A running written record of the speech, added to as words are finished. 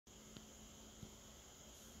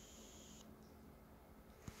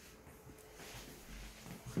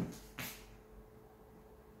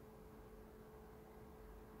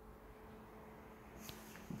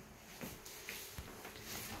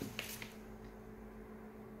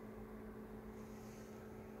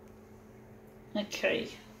Okay,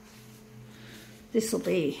 this will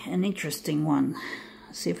be an interesting one.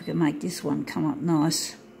 Let's see if we can make this one come up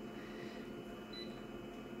nice.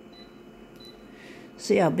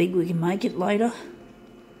 See how big we can make it later.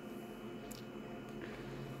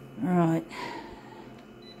 Alright.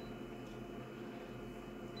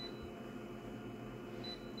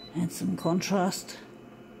 Add some contrast.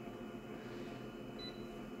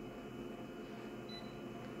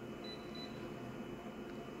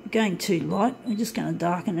 Going too light, we're just going to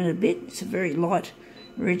darken it a bit. It's a very light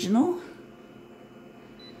original.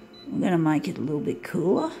 We're going to make it a little bit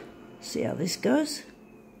cooler. See how this goes.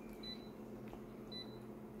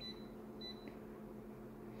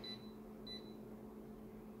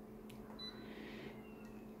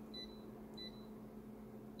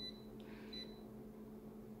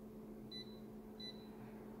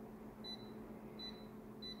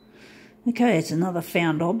 Okay, it's another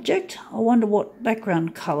found object. I wonder what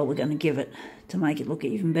background colour we're going to give it to make it look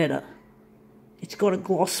even better. It's got a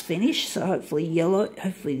gloss finish, so hopefully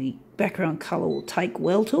the background colour will take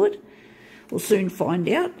well to it. We'll soon find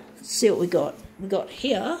out. Let's see what we got. We got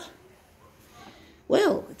here,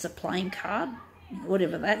 well, it's a playing card,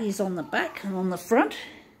 whatever that is on the back and on the front.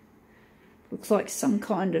 Looks like some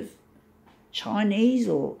kind of Chinese,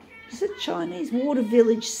 or is it Chinese? Water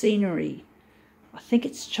village scenery. I think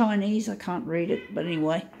it's Chinese, I can't read it, but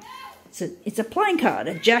anyway, it's a playing card,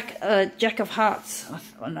 a jack of hearts.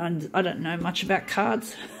 I don't know much about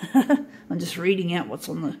cards. I'm just reading out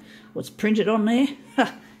what's printed on there.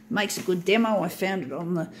 Makes a good demo. I found it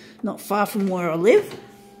on not far from where I live.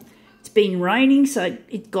 It's been raining, so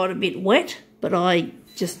it got a bit wet, but I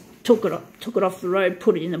just took it off the road,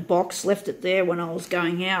 put it in a box, left it there when I was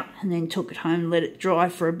going out, and then took it home, let it dry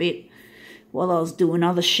for a bit while I was doing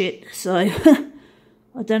other shit. So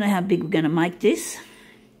I don't know how big we're going to make this,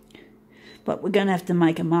 but we're going to have to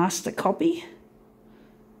make a master copy.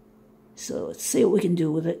 So let's see what we can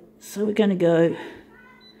do with it. So we're going to go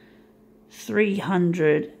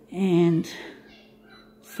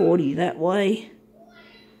 340 that way.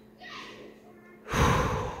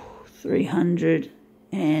 300,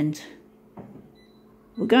 and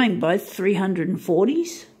we're going both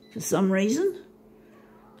 340s for some reason.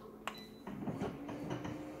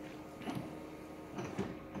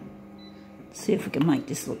 See if we can make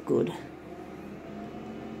this look good.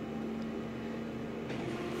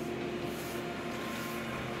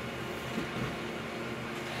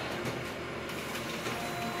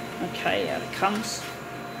 Okay, out it comes.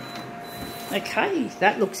 Okay,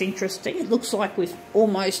 that looks interesting. It looks like we've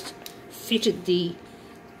almost fitted the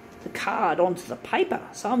card onto the paper.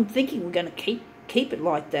 So I'm thinking we're going to keep it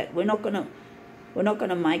like that. We're not going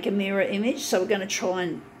to make a mirror image. So we're going to try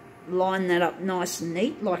and line that up nice and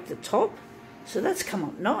neat like the top. So that's come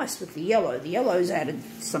up nice with the yellow. The yellow's added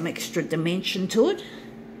some extra dimension to it.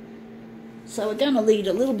 So we're going to lead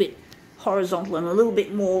a little bit horizontal and a little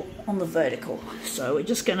bit more on the vertical. So we're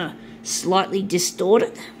just going to slightly distort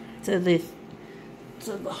it. So the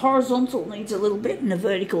horizontal needs a little bit and the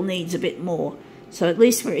vertical needs a bit more. So at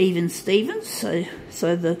least we're even Stevens. So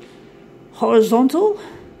the horizontal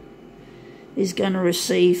is going to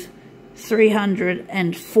receive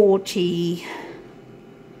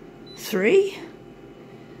 343,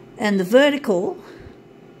 and the vertical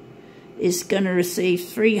is going to receive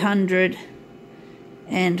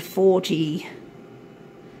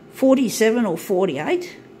 347 or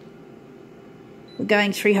 48. We're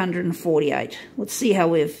going 348. Let's see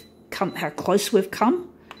how close we've come.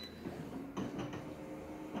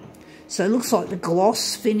 So it looks like the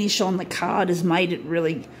gloss finish on the card has made it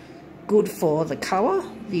really good for the colour,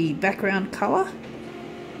 the background colour.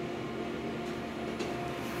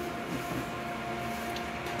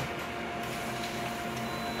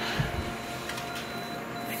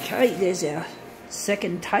 Okay, there's our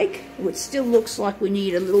second take. It still looks like we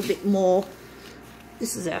need a little bit more.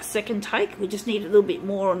 This is our second take. We just need a little bit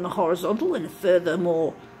more on the horizontal and further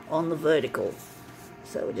more on the vertical.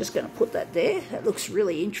 So we're just going to put that there. That looks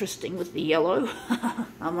really interesting with the yellow,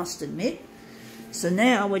 I must admit. So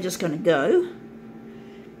now we're just going to go.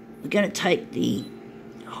 We're going to take the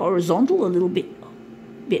horizontal a little bit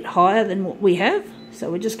higher than what we have.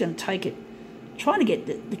 So we're just going to take it, trying to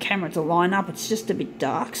get the camera to line up. It's just a bit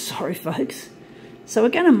dark, sorry folks. So we're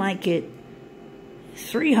going to make it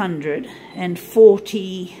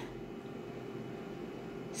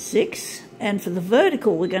 346, and for the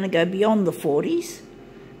vertical we're going to go beyond the 40s.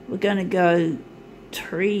 We're going to go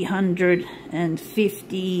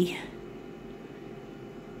 350,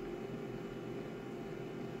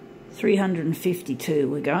 352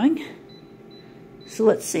 we're going. So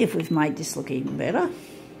let's see if we've made this look even better.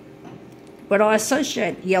 but I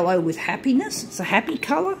associate yellow with happiness. It's a happy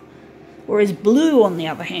colour. Whereas blue, on the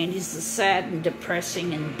other hand, is the sad and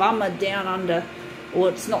depressing and bummer down under, or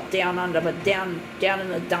it's not down under, but down in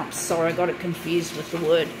the dumps. Sorry, I got it confused with the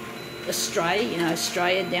word Australia. You know,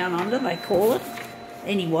 Australia down under, they call it.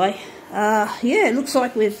 Anyway, yeah, it looks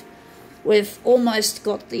like we've almost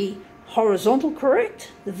got the horizontal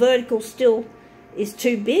correct. The vertical still is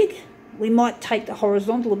too big. We might take the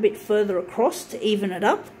horizontal a bit further across to even it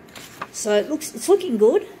up. So it's looking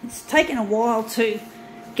good. It's taken a while to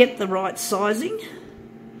get the right sizing.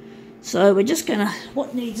 So we're just gonna,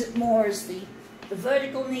 what needs it more is the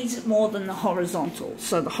vertical needs it more than the horizontal.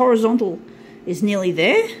 So the horizontal is nearly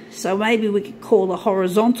there. So maybe we could call the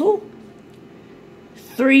horizontal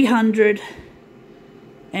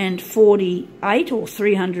 348 or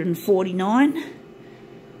 349.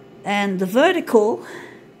 And the vertical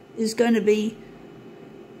is going to be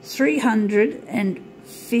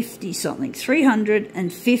 350 something.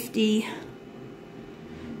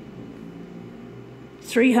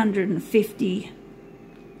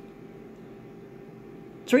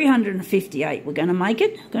 we're going to make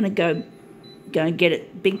it. Going to go and get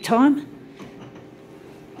it big time.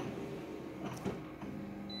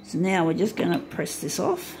 So now we're just going to press this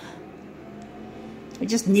off. We're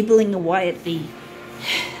just nibbling away at the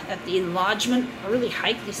enlargement. I really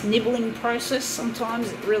hate this nibbling process.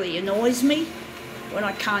 Sometimes it really annoys me when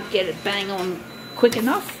I can't get it bang on quick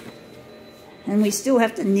enough. And we still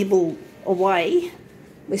have to nibble away.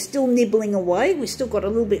 We're still nibbling away. We've still got a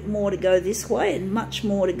little bit more to go this way and much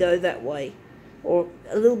more to go that way. Or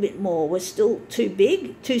a little bit more. We're still too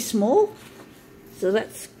big, too small. So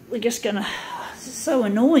we're just going to... This is so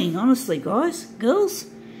annoying, honestly, guys, girls.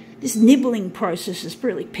 This nibbling process is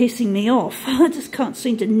really pissing me off. I just can't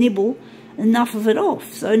seem to nibble enough of it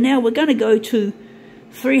off. So now we're going to go to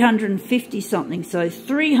 350 something. So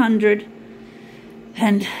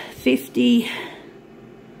 350...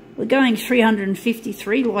 We're going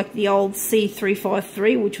 353 like the old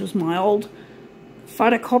C353, which was my old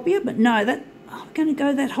photocopier. But no, I'm going to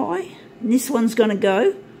go that high. And this one's going to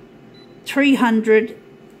go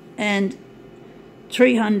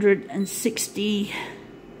 360.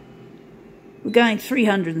 We're going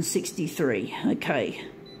 363. Okay,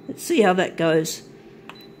 let's see how that goes.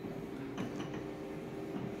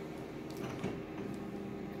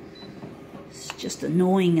 Just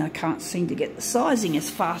annoying. I can't seem to get the sizing as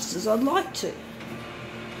fast as I'd like to.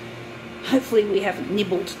 Hopefully we haven't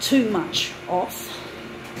nibbled too much off.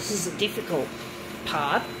 This is a difficult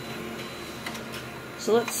part.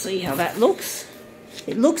 So let's see how that looks.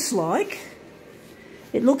 It looks like,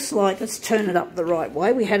 let's turn it up the right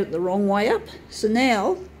way. We had it the wrong way up. So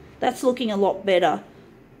now that's looking a lot better.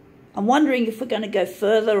 I'm wondering if we're going to go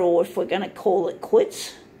further or if we're going to call it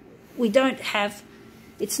quits. We don't have,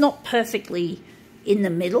 it's not perfectly in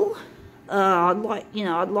the middle. I'd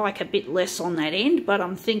like a bit less on that end, but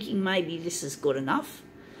I'm thinking maybe this is good enough.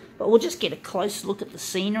 But we'll just get a close look at the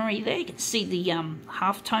scenery there. You can see the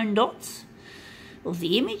half-tone dots of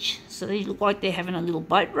the image. So they look like they're having a little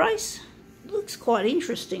boat race. It looks quite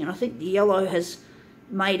interesting, and I think the yellow has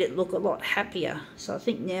made it look a lot happier. So I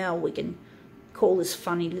think now we can call this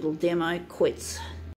funny little demo quits.